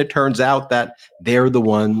do. And then it turns out that they're the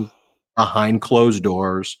ones behind closed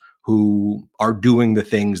doors who are doing the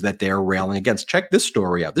things that they're railing against. Check this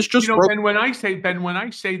story out. This just broke. And when I say that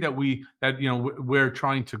we're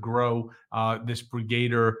trying to grow this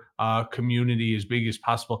brigader community as big as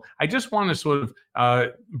possible, I just want to sort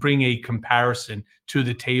of bring a comparison to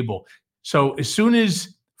the table. So as soon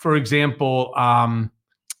as, for example,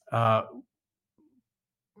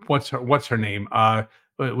 what's her name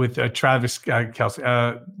with Travis Kelsey?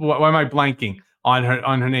 Why am I blanking on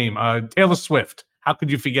her name? Taylor Swift. How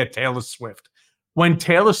could you forget Taylor Swift? When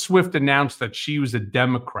Taylor Swift announced that she was a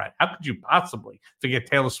Democrat, how could you possibly forget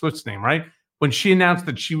Taylor Swift's name, right? When she announced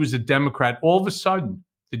that she was a Democrat, all of a sudden,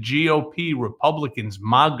 the GOP, Republicans,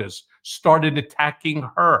 MAGAs started attacking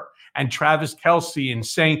her and Travis Kelsey and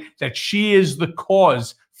saying that she is the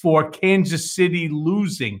cause for Kansas City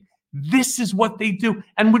losing. This is what they do.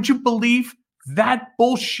 And would you believe that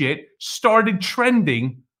bullshit started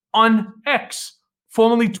trending on X,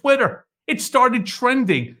 formerly Twitter? It started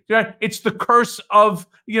trending. It's the curse of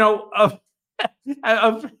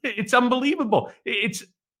it's unbelievable.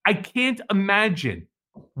 I can't imagine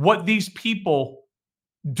what these people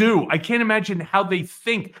do. I can't imagine how they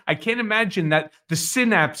think. I can't imagine that the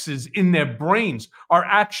synapses in their brains are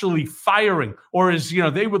actually firing, or as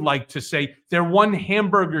they would like to say, they're one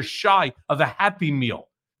hamburger shy of a Happy Meal.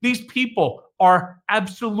 These people are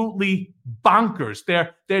absolutely bonkers.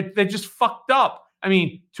 They're just fucked up. I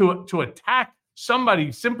mean, to attack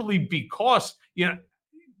somebody simply because,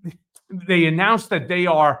 they announced that they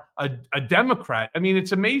are a Democrat. I mean,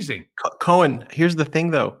 it's amazing. Cohen, here's the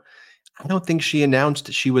thing, though. I don't think she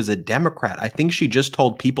announced she was a Democrat. I think she just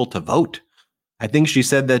told people to vote. I think she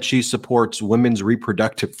said that she supports women's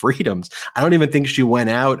reproductive freedoms. I don't even think she went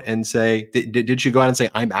out and say, did she go out and say,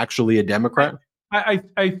 I'm actually a Democrat?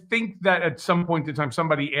 I think that at some point in time,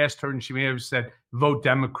 somebody asked her and she may have said, vote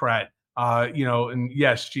Democrat, and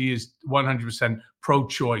yes, she is 100%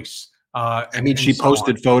 pro-choice. She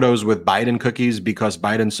posted photos with Biden cookies because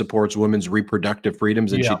Biden supports women's reproductive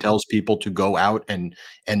freedoms, and she tells people to go out and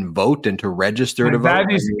vote and to register to vote.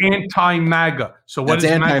 That is anti-MAGA. So what is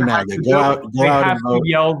anti-MAGA? Go out and vote.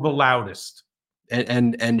 Yell the loudest.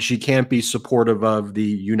 And she can't be supportive of the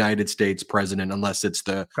United States president unless it's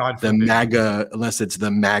the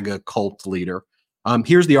MAGA cult leader.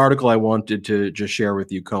 Here's the article I wanted to just share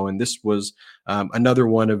with you, Cohen. This was another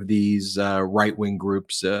one of these right-wing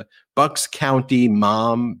groups. Bucks County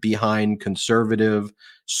mom behind conservative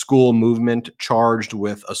school movement charged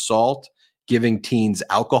with assault, giving teens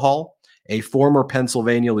alcohol. A former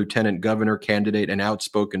Pennsylvania lieutenant governor candidate and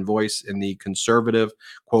outspoken voice in the conservative,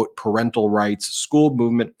 quote, parental rights school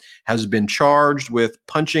movement has been charged with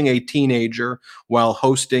punching a teenager while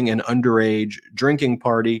hosting an underage drinking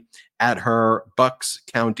party at her Bucks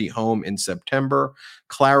County home in September.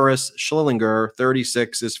 Clarice Schillinger,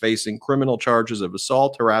 36, is facing criminal charges of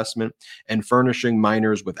assault, harassment, and furnishing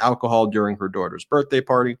minors with alcohol during her daughter's birthday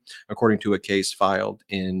party, according to a case filed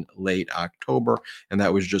in late October. And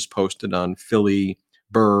that was just posted on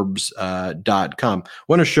phillyburbs.com. I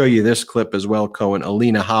want to show you this clip as well, Cohen.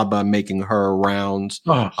 Alina Habba making her rounds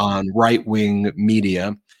on right-wing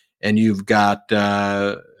media. And you've got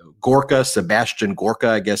Sebastian Gorka,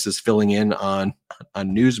 I guess, is filling in on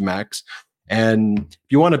Newsmax. And if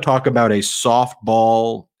you want to talk about a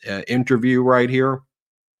softball interview right here,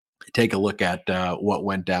 take a look at what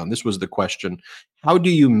went down. This was the question. How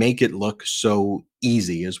do you make it look so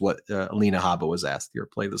easy is what Alina Habba was asked here.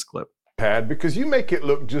 Play this clip. Because you make it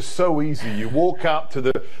look just so easy. You walk up to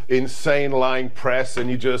the insane lying press and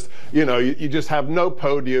you just have no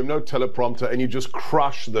podium, no teleprompter, and you just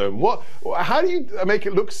crush them. How do you make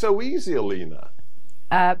it look so easy, Alina?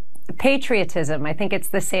 Patriotism. I think it's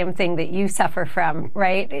the same thing that you suffer from,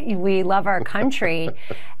 right? We love our country.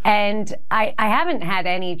 And I haven't had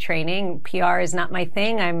any training. PR is not my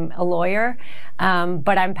thing. I'm a lawyer.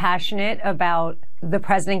 But I'm passionate about the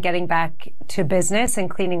president getting back to business and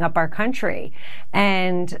cleaning up our country.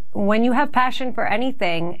 And when you have passion for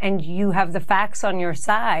anything and you have the facts on your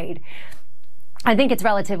side, I think it's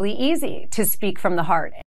relatively easy to speak from the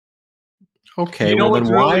heart. Okay. You know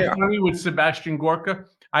what's really funny with Sebastian Gorka?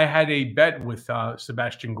 I had a bet with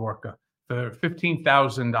Sebastian Gorka for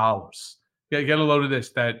 $15,000. Get a load of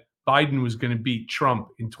this, that Biden was going to beat Trump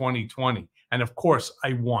in 2020. And of course,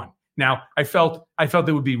 I won. Now, I felt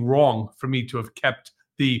it would be wrong for me to have kept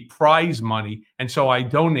the prize money. And so I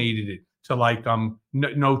donated it to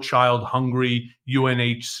No Child Hungry,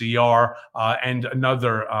 UNHCR, and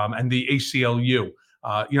another, and the ACLU.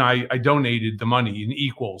 I donated the money in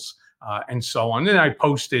equals and so on. And I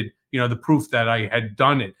posted, the proof that I had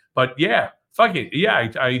done it. But yeah, fuck it. Yeah,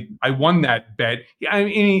 I won that bet. I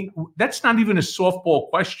mean, that's not even a softball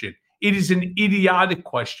question. It is an idiotic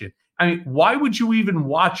question. I mean, why would you even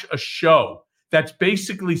watch a show that's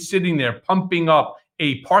basically sitting there pumping up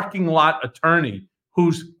a parking lot attorney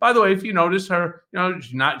who's, by the way, if you notice her,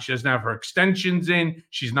 she doesn't have her extensions in.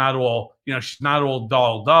 She's not all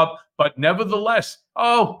dolled up, but nevertheless,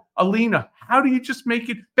 Alina, how do you just make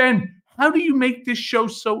it, Ben? How do you make this show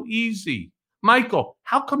so easy? Michael,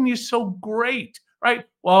 how come you're so great? Right?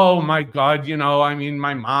 Oh my God,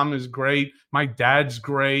 my mom is great. My dad's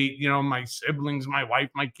great. My siblings, my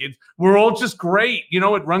wife, my kids, we're all just great.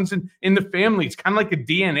 It runs in the family. It's kind of like a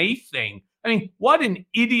DNA thing. I mean, what an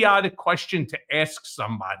idiotic question to ask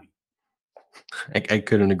somebody. I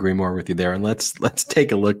couldn't agree more with you there. And let's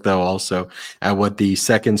take a look, though, also at what the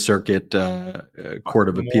Second Circuit Court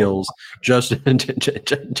of Appeals just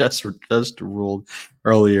ruled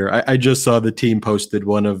earlier. I just saw the team posted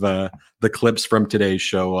one of the clips from today's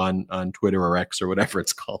show on Twitter or X or whatever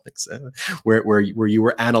it's called, where you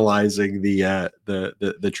were analyzing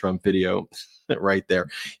the Trump video. Right there.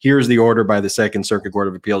 Here's the order by the Second Circuit Court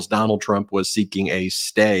of Appeals. Donald Trump was seeking a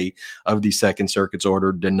stay of the Second Circuit's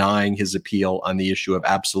order denying his appeal on the issue of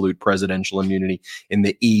absolute presidential immunity in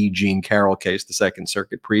the Jean Carroll case. The Second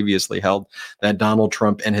Circuit previously held that Donald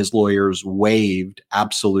Trump and his lawyers waived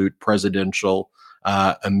absolute presidential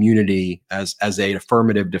immunity as an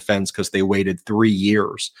affirmative defense because they waited 3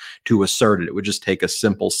 years to assert it. It would just take a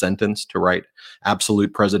simple sentence to write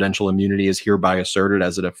absolute presidential immunity is hereby asserted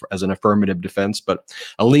as an affirmative defense. But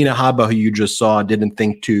Alina Habba, who you just saw, didn't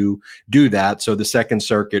think to do that. So the Second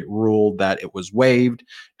Circuit ruled that it was waived.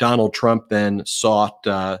 Donald Trump then sought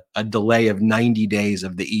a delay of 90 days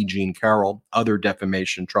of the E. Jean Carroll other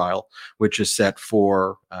defamation trial, which is set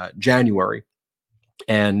for January.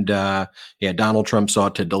 And Donald Trump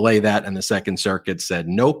sought to delay that, and the Second Circuit said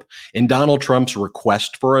nope. In Donald Trump's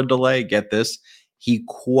request for a delay, get this, he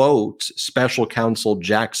quotes special counsel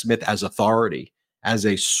Jack Smith as authority, as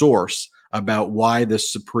a source about why the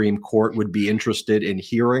Supreme Court would be interested in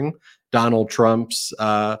hearing Donald Trump's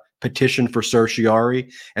petition for certiorari.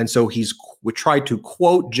 And so we tried to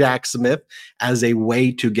quote Jack Smith as a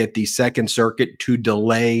way to get the Second Circuit to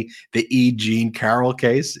delay the E. Jean Carroll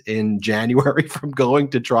case in January from going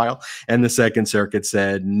to trial. And the Second Circuit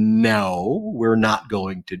said, no, we're not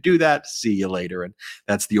going to do that. See you later. And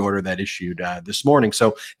that's the order that issued this morning.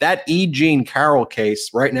 So that E. Jean Carroll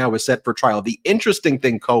case right now is set for trial. The interesting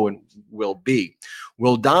thing, Cohen, will be,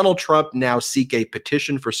 will Donald Trump now seek a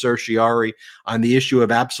petition for certiorari on the issue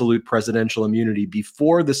of absolute presidential immunity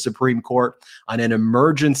before the Supreme Court on an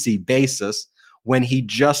emergency basis when he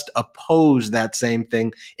just opposed that same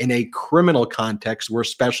thing in a criminal context where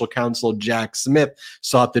special counsel Jack Smith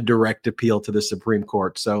sought the direct appeal to the Supreme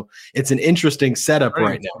Court? So it's an interesting setup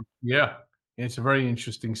right now. Yeah, it's a very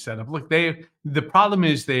interesting setup. Look, the problem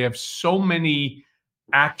is they have so many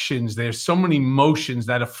actions, there's so many motions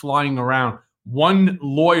that are flying around. One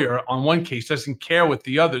lawyer on one case doesn't care what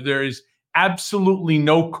the other. There is absolutely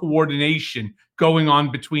no coordination going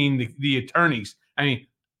on between the attorneys. I mean,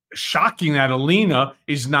 shocking that Alina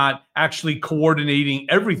is not actually coordinating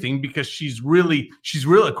everything, because she's really,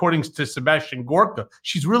 according to Sebastian Gorka,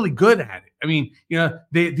 she's really good at it. I mean,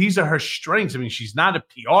 these are her strengths. I mean, she's not a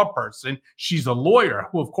PR person. She's a lawyer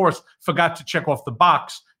who, of course, forgot to check off the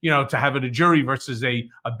box, to have it a jury versus a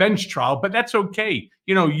bench trial, but that's okay.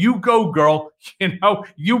 You go, girl,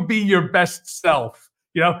 you be your best self,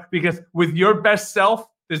 because with your best self,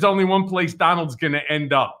 there's only one place Donald's going to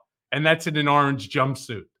end up, and that's in an orange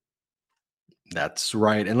jumpsuit. That's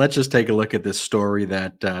right. And let's just take a look at this story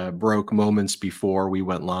that broke moments before we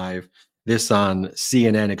went live. This on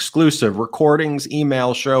CNN exclusive. Recordings,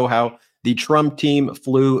 emails show how the Trump team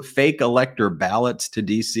flew fake elector ballots to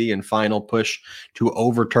D.C. in final push to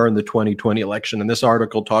overturn the 2020 election. And this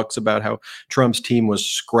article talks about how Trump's team was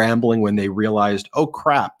scrambling when they realized, oh,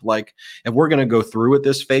 crap, like if we're going to go through with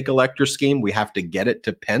this fake elector scheme, we have to get it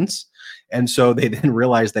to Pence. And so they then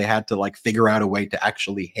realized they had to figure out a way to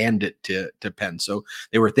actually hand it to Pence. So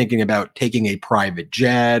they were thinking about taking a private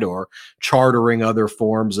jet or chartering other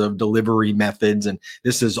forms of delivery methods. And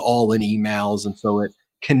this is all in emails. And so it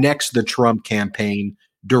connects the Trump campaign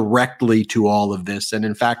directly to all of this. And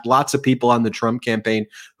in fact, lots of people on the Trump campaign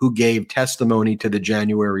who gave testimony to the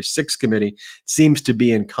January 6th committee seems to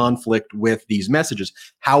be in conflict with these messages.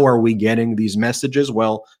 How are we getting these messages?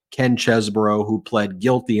 Well, Ken Chesborough, who pled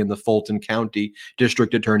guilty in the Fulton County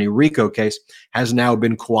District Attorney RICO case, has now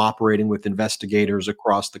been cooperating with investigators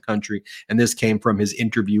across the country. And this came from his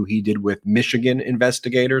interview he did with Michigan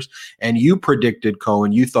investigators. And you predicted,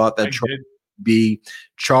 Cohen, you thought that Trump would be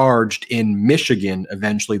charged in Michigan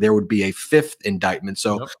eventually. There would be a fifth indictment.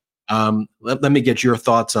 So let me get your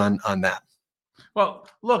thoughts on that. Well,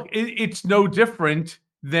 look, it's no different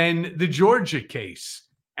than the Georgia case.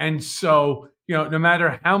 And so, no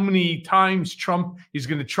matter how many times Trump is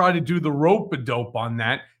going to try to do the rope-a-dope on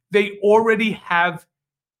that, they already have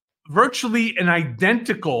virtually an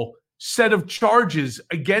identical set of charges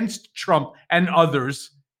against Trump and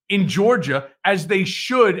others in Georgia, as they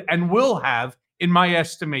should and will have, in my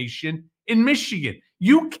estimation, in Michigan.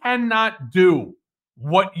 You cannot do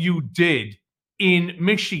what you did in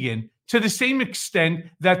Michigan to the same extent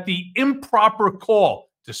that the improper call,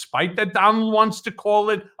 despite that Donald wants to call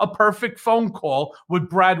it a perfect phone call with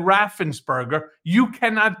Brad Raffensperger, you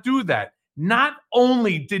cannot do that. Not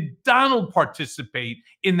only did Donald participate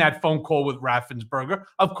in that phone call with Raffensperger,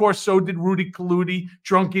 of course, so did Rudy Giuliani,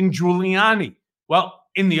 drunken Giuliani. Well,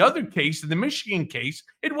 in the other case, in the Michigan case,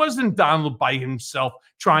 it wasn't Donald by himself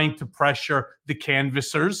trying to pressure the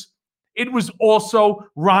canvassers. It was also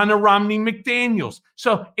Ronna Romney McDaniels.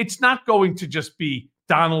 So it's not going to just be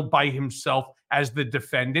Donald by himself as the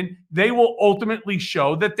defendant. They will ultimately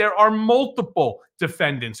show that there are multiple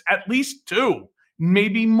defendants, at least two,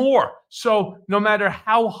 maybe more. So no matter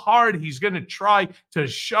how hard he's going to try to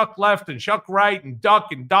shuck left and shuck right and duck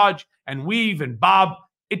and dodge and weave and bob,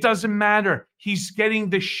 it doesn't matter. He's getting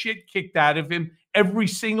the shit kicked out of him every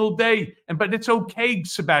single day. But it's okay,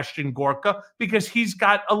 Sebastian Gorka, because he's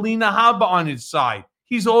got Alina Habba on his side.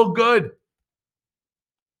 He's all good.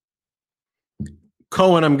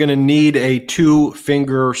 Cohen, I'm going to need a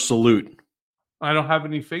 2-finger salute. I don't have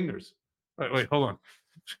any fingers. Wait, hold on.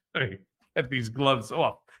 Get these gloves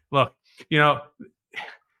off. Look, the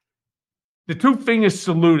 2-finger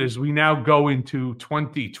salute as we now go into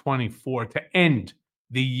 2024 to end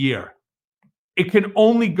the year. It can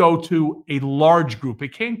only go to a large group.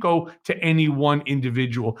 It can't go to any one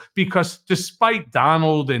individual, because despite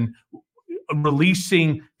Donald and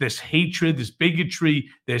releasing this hatred, this bigotry,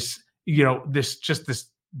 this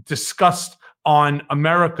disgust on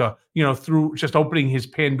America, through just opening his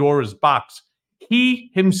Pandora's box,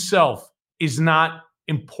 he himself is not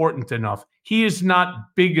important enough. He is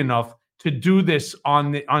not big enough to do this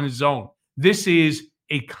on his own. This is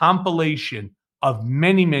a compilation of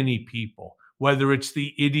many, many people, whether it's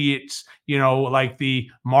the idiots, like the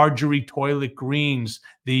Marjorie Toilet Greens,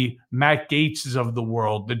 the Matt Gaetzes of the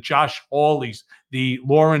world, the Josh Hawleys, the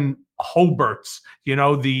Lauren Hobarts,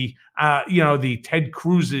 the Ted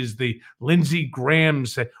Cruzes, the Lindsey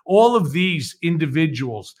Grahams, all of these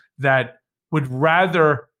individuals that would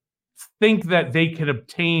rather think that they can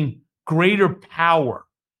obtain greater power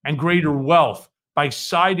and greater wealth by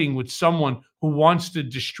siding with someone who wants to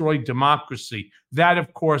destroy democracy. That,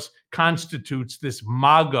 of course, constitutes this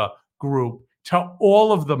MAGA group. To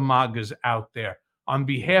all of the MAGAs out there, on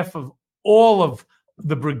behalf of all of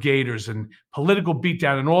the brigaders and Political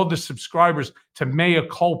Beatdown and all the subscribers to Mea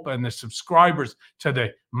Culpa and the subscribers to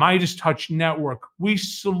the Midas Touch Network, we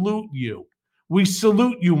salute you. We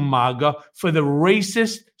salute you, MAGA, for the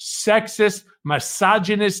racist, sexist,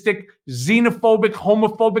 misogynistic, xenophobic,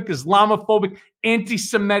 homophobic, Islamophobic,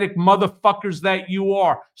 anti-Semitic motherfuckers that you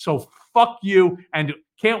are. So fuck you, and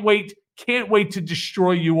can't wait to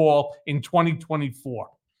destroy you all in 2024.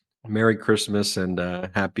 Merry Christmas and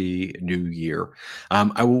Happy New Year.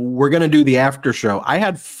 We're going to do the after show. I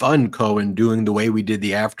had fun, Cohen, doing the way we did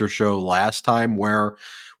the after show last time, where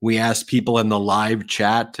we asked people in the live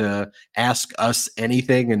chat to ask us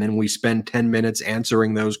anything, and then we spend 10 minutes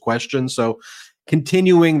answering those questions. So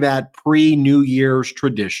continuing that pre-New Year's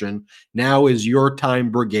tradition, now is your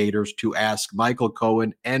time, Brigaders, to ask Michael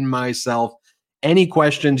Cohen and myself any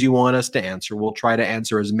questions you want us to answer. We'll try to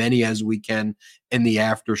answer as many as we can in the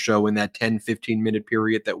after show, in that 10, 15-minute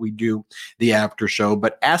period that we do the after show.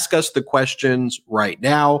 But ask us the questions right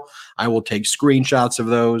now. I will take screenshots of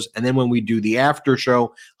those. And then when we do the after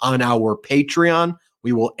show on our Patreon,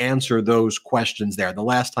 we will answer those questions there. The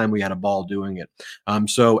last time we had a ball doing it.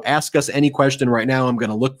 So ask us any question right now. I'm going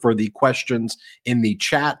to look for the questions in the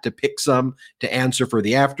chat to pick some to answer for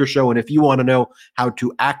the after show. And if you want to know how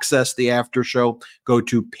to access the after show, go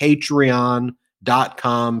to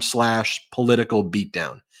patreon.com/political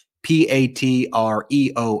beatdown.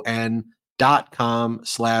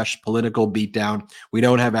 patreon.com/political beatdown. We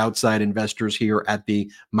don't have outside investors here at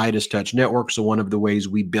the Midas Touch Network, so one of the ways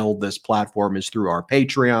we build this platform is through our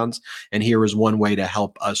Patreons, and here is one way to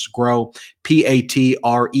help us grow.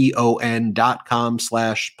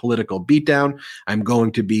 patreon.com/political beatdown. I'm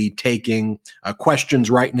going to be taking questions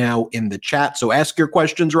right now in the chat, so ask your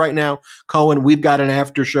questions right now. Cohen, we've got an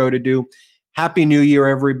after show to do. Happy New Year,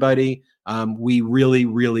 everybody. We really,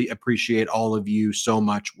 really appreciate all of you so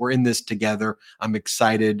much. We're in this together. I'm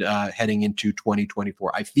excited heading into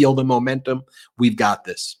 2024. I feel the momentum. We've got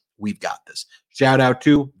this. We've got this. Shout out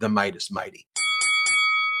to the Midas Mighty.